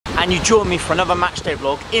and you join me for another matchday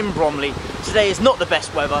vlog in Bromley. Today is not the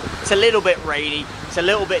best weather, it's a little bit rainy, it's a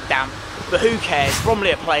little bit damp, but who cares?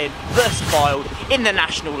 Bromley are playing versus Fylde in the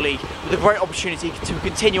National League with a great opportunity to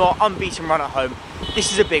continue our unbeaten run at home.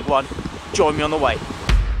 This is a big one, join me on the way.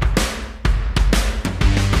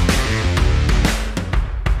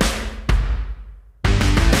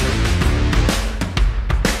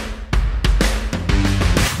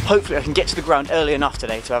 Hopefully I can get to the ground early enough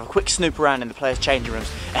today to have a quick snoop around in the players' changing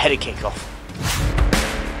rooms ahead of kick-off.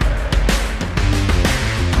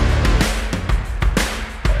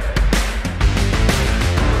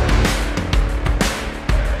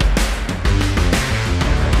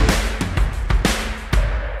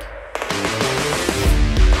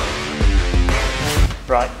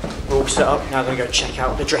 Right, we're all set up, now I'm going to go check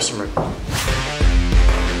out the dressing room.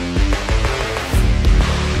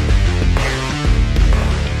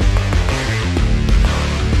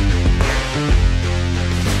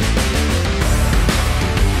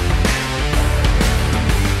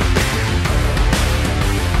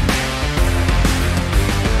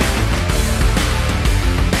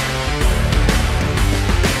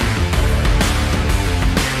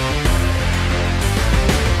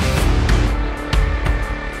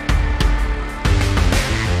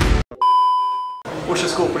 What's your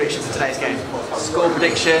score prediction for today's game? Score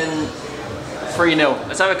prediction 3-0.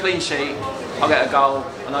 Let's have a clean sheet. I'll get a goal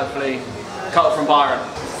and hopefully cut off from Byron.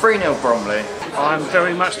 3-0 Bromley. I'm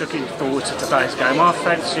very much looking forward to today's game. I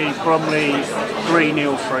fancy Bromley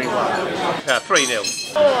 3-0, 3-1.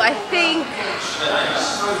 3-0. Oh, I think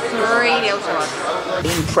 3-0 to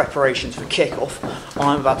us. In preparations for kick-off,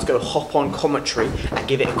 I'm about to go hop on commentary and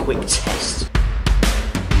give it a quick test.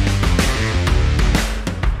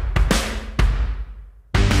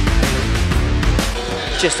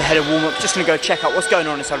 Just ahead of warm-up, just going to go check out what's going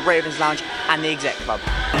on inside Ravens Lounge and the Exec Club.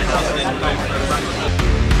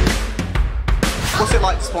 What's it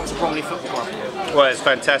like to sponsor Bromley Football Club? Well, it's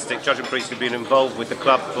fantastic. Judge and Priest have been involved with the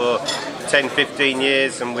club for 10-15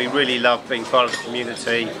 years and we really love being part of the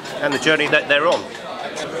community and the journey that they're on.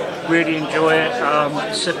 Really enjoy it,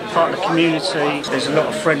 part of the community. There's a lot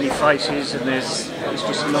of friendly faces and it's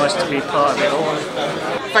just nice to be a part of it all.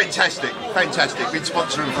 Fantastic, fantastic. Been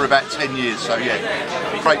sponsoring for about 10 years, so yeah,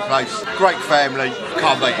 great place, great family,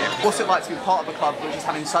 can't beat it. What's it like to be part of a club which is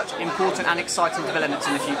having such important and exciting developments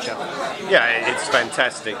in the future? Yeah, it's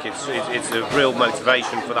fantastic. It's a real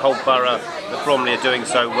motivation for the whole borough that Bromley are doing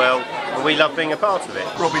so well and we love being a part of it.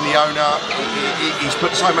 Robin, the owner, he's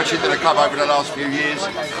put so much into the club over the last few years.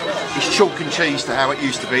 It's chalk and cheese to how it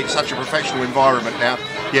used to be. It's such a professional environment now.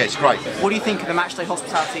 Yeah, it's great. What do you think of the matchday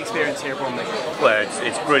hospitality experience here at Bromley? Well,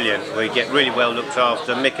 it's brilliant. We get really well looked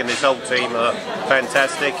after. Mick and his whole team are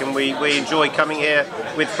fantastic and we enjoy coming here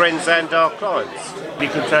with friends and our clients. Be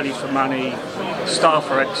good value for money, staff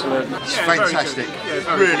are excellent. It's fantastic,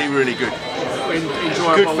 really, really good.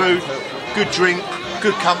 Enjoyable. Good food, good drink,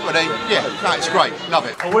 good company. Yeah, no, it's great, love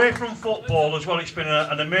it. Away from football as well, it's been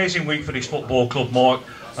an amazing week for this football club, Mark.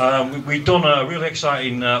 We've done a really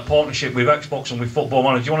exciting partnership with Xbox and with Football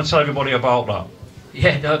Manager. Do you want to tell everybody about that?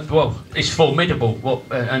 Yeah, well, it's formidable.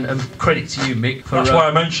 And credit to you, Mick. For, that's why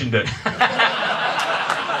I mentioned it.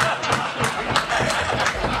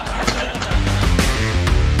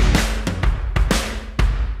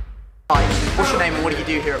 Hi, what's your name and what do you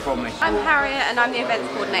do here at Bromley? I'm Harriet and I'm the events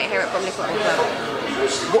coordinator here at Bromley Football Club.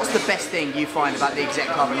 What's the best thing you find about the Exec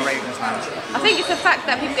Club and the Ravens Lounge? I think it's the fact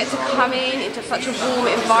that people get to come into such a warm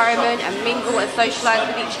environment and mingle and socialise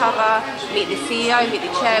with each other, meet the CEO, meet the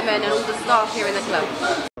chairman and all the staff here in the club.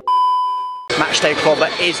 Matchday Club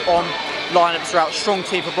is on, lineups are out, strong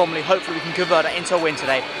team for Bromley, hopefully we can convert it into a win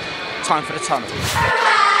today. Time for the tunnel.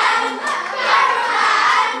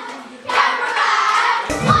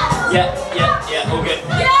 Yeah, all good.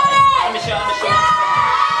 I'm a shot.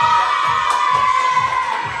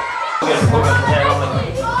 We'll go there on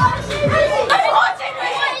the...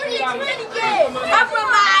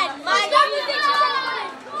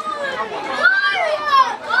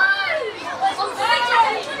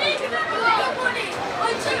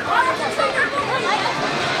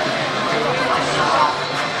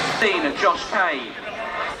 Of Josh Cade,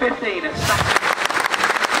 15 of Sack.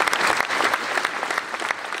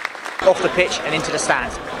 Off the pitch and into the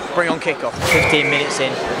stands. Bring on kick-off. 15 minutes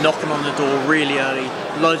in, knocking on the door really early,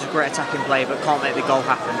 loads of great attacking play but can't make the goal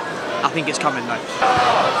happen. I think it's coming though.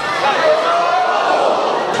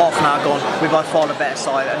 Half an hour gone, we're by far the better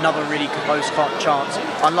side. Another really close chance.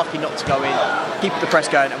 Unlucky not to go in. Keep the press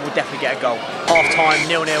going and we'll definitely get a goal. Half time,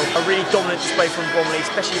 0-0. A really dominant display from Bromley,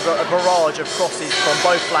 especially a barrage of crosses from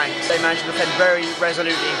both flanks. They managed to defend very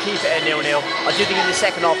resolutely and keep it at 0-0. I do think in the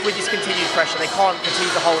second half, with this continued pressure, they can't continue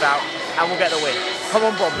to hold out and we'll get the win. Come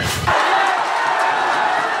on, Bromley.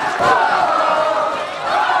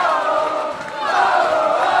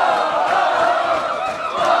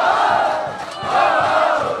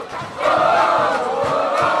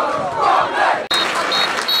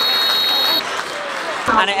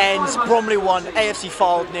 And it ends, Bromley 1, AFC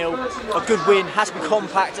Fylde 0. A good win, has to be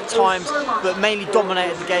compact at times, but mainly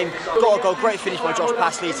dominated the game. Got a goal, great finish by Josh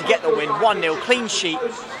Passley to get the win, 1-0, clean sheet.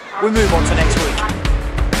 We move on to next week.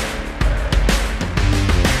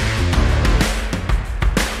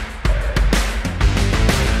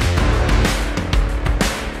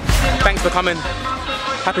 Thanks for coming.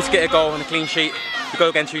 Happy to get a goal and a clean sheet. We go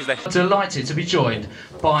again Tuesday. Delighted to be joined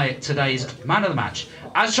by today's man of the match,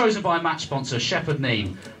 as chosen by match sponsor Shepherd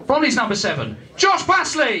Neame. Bromley's number 7, Josh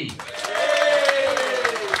Passley!